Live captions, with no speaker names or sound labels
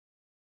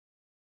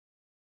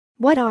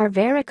What are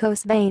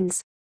varicose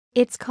veins?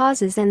 Its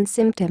causes and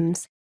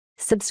symptoms.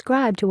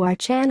 Subscribe to our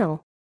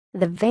channel.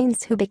 The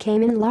veins who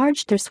became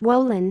enlarged or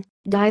swollen,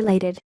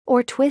 dilated,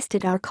 or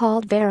twisted are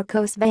called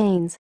varicose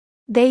veins.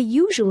 They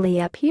usually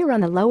appear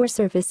on the lower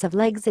surface of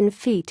legs and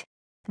feet.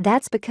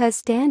 That's because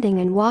standing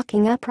and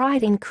walking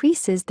upright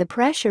increases the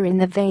pressure in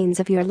the veins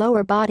of your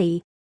lower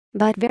body.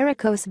 But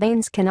varicose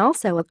veins can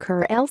also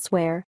occur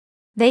elsewhere.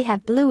 They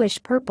have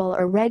bluish purple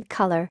or red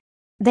color.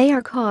 They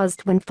are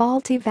caused when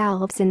faulty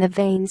valves in the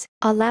veins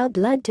allow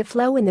blood to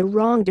flow in the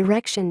wrong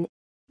direction.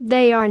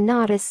 They are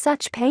not as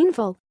such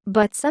painful,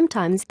 but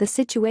sometimes the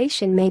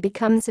situation may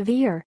become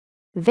severe.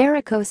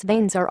 Varicose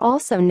veins are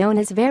also known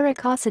as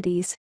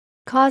varicosities.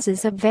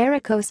 Causes of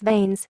varicose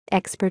veins: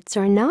 experts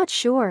are not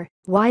sure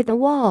why the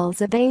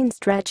walls of veins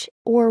stretch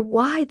or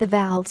why the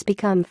valves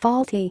become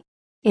faulty.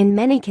 In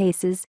many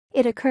cases,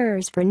 it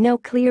occurs for no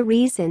clear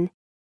reason.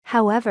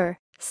 However,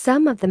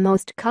 some of the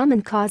most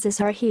common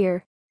causes are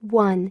here.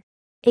 1.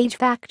 Age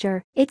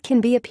factor. It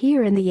can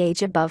appear in the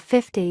age above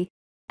 50.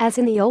 As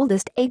in the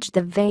oldest age,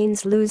 the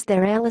veins lose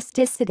their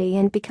elasticity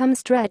and become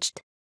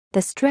stretched.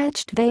 The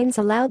stretched veins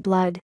allow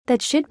blood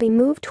that should be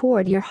moved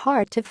toward your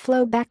heart to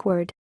flow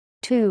backward.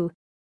 2.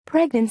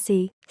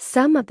 Pregnancy.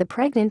 Some of the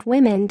pregnant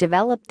women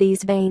develop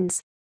these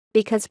veins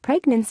because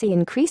pregnancy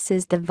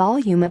increases the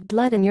volume of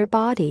blood in your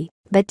body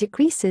but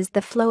decreases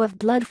the flow of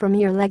blood from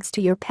your legs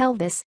to your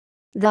pelvis.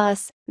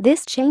 Thus,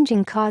 this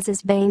changing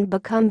causes vein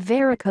become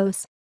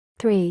varicose.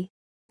 3.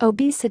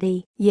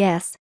 Obesity.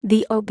 Yes,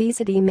 the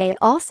obesity may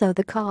also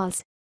the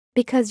cause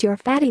because your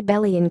fatty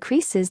belly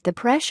increases the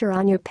pressure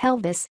on your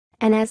pelvis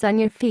and as on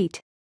your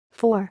feet.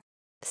 4.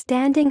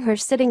 Standing or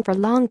sitting for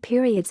long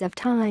periods of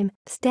time.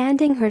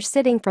 Standing or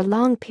sitting for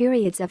long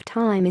periods of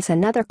time is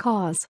another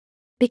cause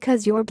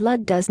because your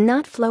blood does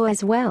not flow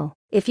as well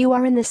if you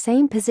are in the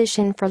same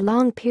position for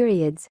long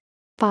periods.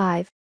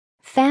 5.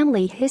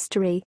 Family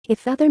history.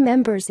 If other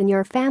members in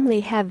your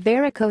family have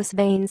varicose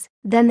veins,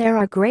 then there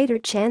are greater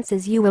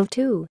chances you will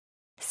too.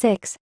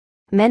 6.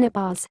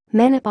 Menopause.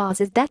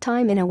 Menopause is that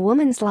time in a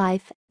woman's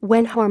life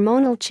when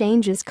hormonal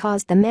changes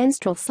cause the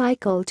menstrual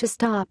cycle to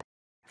stop.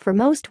 For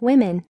most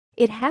women,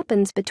 it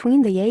happens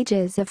between the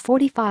ages of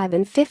 45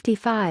 and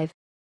 55.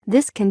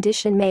 This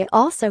condition may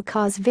also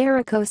cause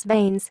varicose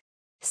veins.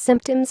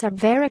 Symptoms of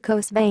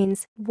varicose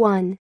veins.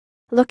 1.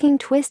 Looking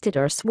twisted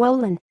or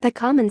swollen. The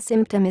common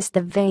symptom is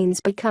the veins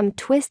become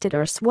twisted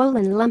or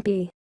swollen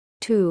lumpy.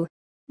 2.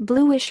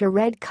 Bluish or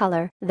red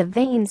color. The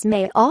veins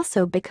may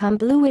also become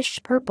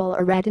bluish purple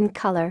or red in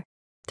color.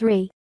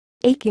 3.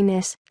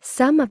 Achiness.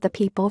 Some of the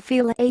people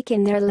feel ache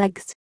in their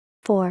legs.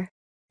 4.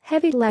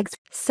 Heavy legs.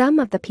 Some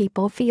of the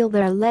people feel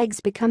their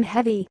legs become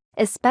heavy,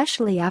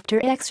 especially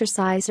after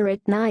exercise or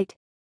at night.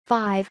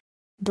 5.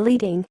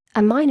 Bleeding.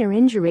 A minor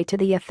injury to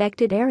the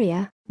affected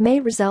area may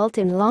result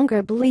in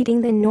longer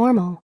bleeding than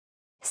normal.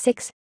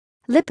 6.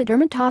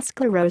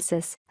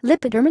 Lipodermatosclerosis.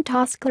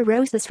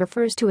 Lipodermatosclerosis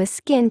refers to a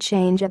skin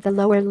change of the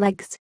lower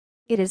legs.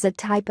 It is a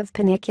type of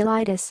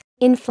panniculitis,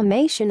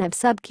 inflammation of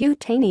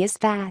subcutaneous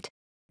fat.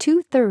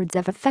 2/3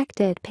 of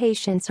affected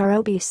patients are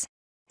obese.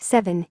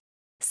 7.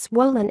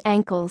 Swollen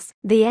ankles.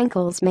 The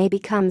ankles may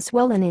become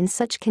swollen in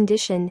such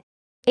condition.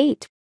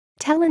 8.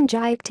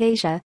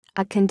 Telangiectasia.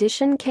 A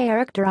condition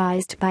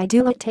characterized by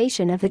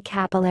dilatation of the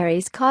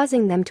capillaries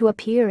causing them to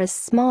appear as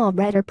small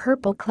red or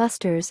purple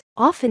clusters,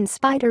 often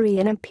spidery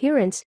in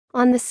appearance,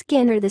 on the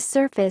skin or the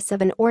surface of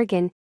an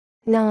organ.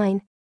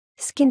 9.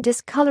 Skin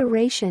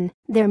discoloration.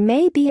 There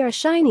may be a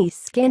shiny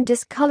skin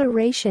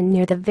discoloration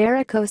near the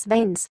varicose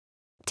veins.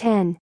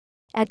 10.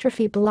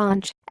 Atrophy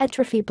blanche.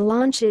 Atrophy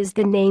blanche is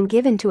the name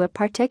given to a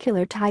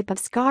particular type of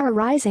scar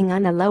arising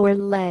on the lower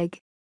leg.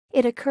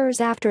 It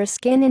occurs after a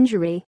skin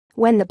injury,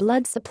 when the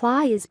blood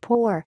supply is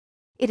poor.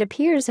 It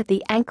appears at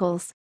the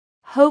ankles.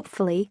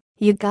 Hopefully,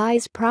 you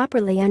guys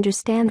properly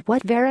understand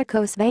what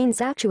varicose veins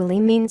actually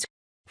means.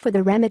 For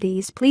the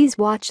remedies, please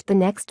watch the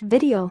next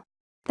video.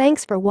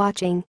 Thanks for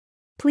watching.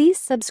 Please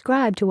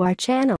subscribe to our channel.